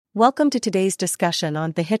Welcome to today's discussion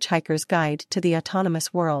on The Hitchhiker's Guide to the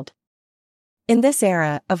Autonomous World. In this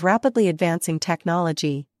era of rapidly advancing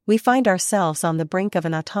technology, we find ourselves on the brink of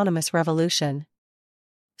an autonomous revolution.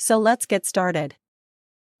 So let's get started.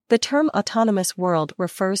 The term autonomous world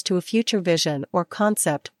refers to a future vision or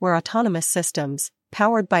concept where autonomous systems,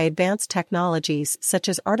 powered by advanced technologies such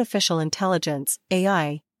as artificial intelligence,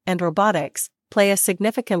 AI, and robotics, play a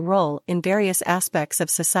significant role in various aspects of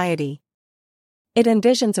society. It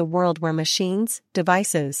envisions a world where machines,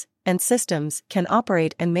 devices, and systems can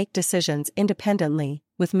operate and make decisions independently,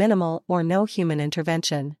 with minimal or no human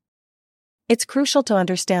intervention. It's crucial to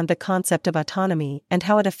understand the concept of autonomy and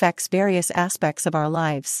how it affects various aspects of our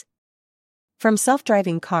lives. From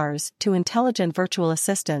self-driving cars to intelligent virtual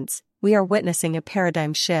assistants, we are witnessing a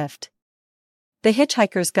paradigm shift. The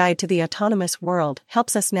Hitchhiker's Guide to the Autonomous World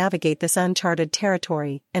helps us navigate this uncharted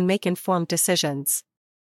territory and make informed decisions.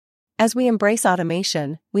 As we embrace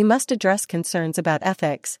automation, we must address concerns about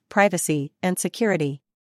ethics, privacy, and security.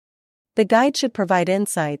 The guide should provide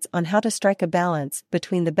insights on how to strike a balance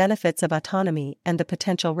between the benefits of autonomy and the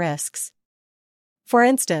potential risks. For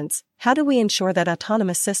instance, how do we ensure that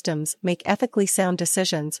autonomous systems make ethically sound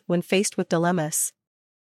decisions when faced with dilemmas?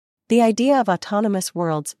 The idea of autonomous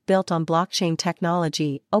worlds built on blockchain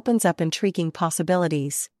technology opens up intriguing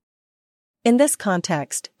possibilities. In this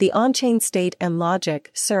context, the on-chain state and logic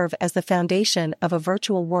serve as the foundation of a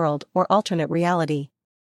virtual world or alternate reality.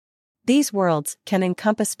 These worlds can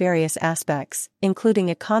encompass various aspects, including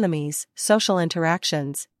economies, social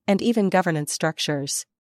interactions, and even governance structures.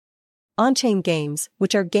 On-chain games,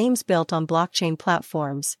 which are games built on blockchain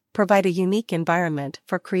platforms, provide a unique environment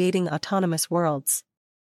for creating autonomous worlds.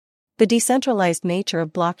 The decentralized nature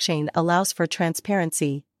of blockchain allows for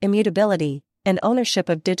transparency, immutability, and ownership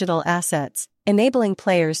of digital assets, enabling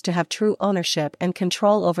players to have true ownership and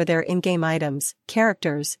control over their in-game items,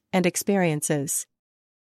 characters, and experiences.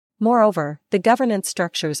 Moreover, the governance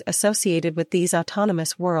structures associated with these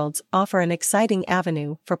autonomous worlds offer an exciting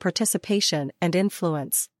avenue for participation and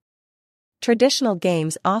influence. Traditional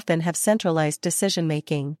games often have centralized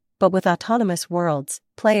decision-making, but with autonomous worlds,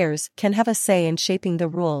 players can have a say in shaping the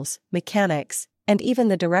rules, mechanics, and even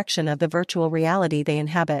the direction of the virtual reality they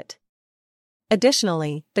inhabit.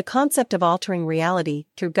 Additionally, the concept of altering reality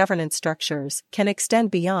through governance structures can extend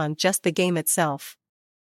beyond just the game itself.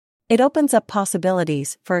 It opens up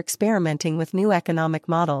possibilities for experimenting with new economic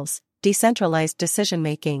models, decentralized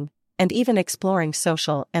decision-making, and even exploring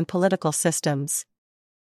social and political systems.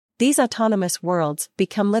 These autonomous worlds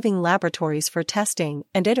become living laboratories for testing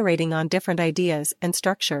and iterating on different ideas and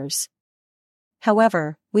structures.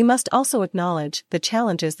 However, we must also acknowledge the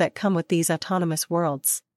challenges that come with these autonomous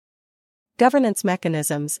worlds. Governance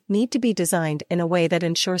mechanisms need to be designed in a way that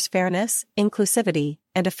ensures fairness, inclusivity,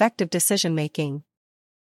 and effective decision-making.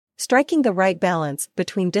 Striking the right balance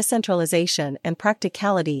between decentralization and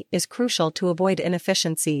practicality is crucial to avoid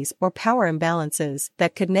inefficiencies or power imbalances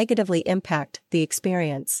that could negatively impact the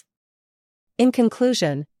experience. In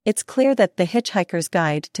conclusion, it's clear that The Hitchhiker's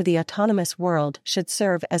Guide to the Autonomous World should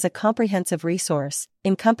serve as a comprehensive resource,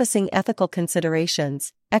 encompassing ethical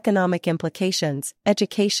considerations, economic implications,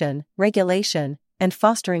 education, regulation, and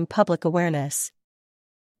fostering public awareness.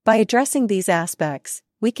 By addressing these aspects,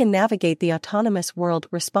 we can navigate the autonomous world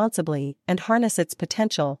responsibly and harness its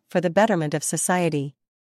potential for the betterment of society.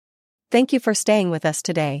 Thank you for staying with us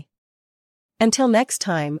today. Until next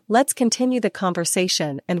time, let's continue the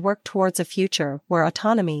conversation and work towards a future where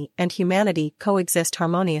autonomy and humanity coexist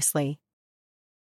harmoniously.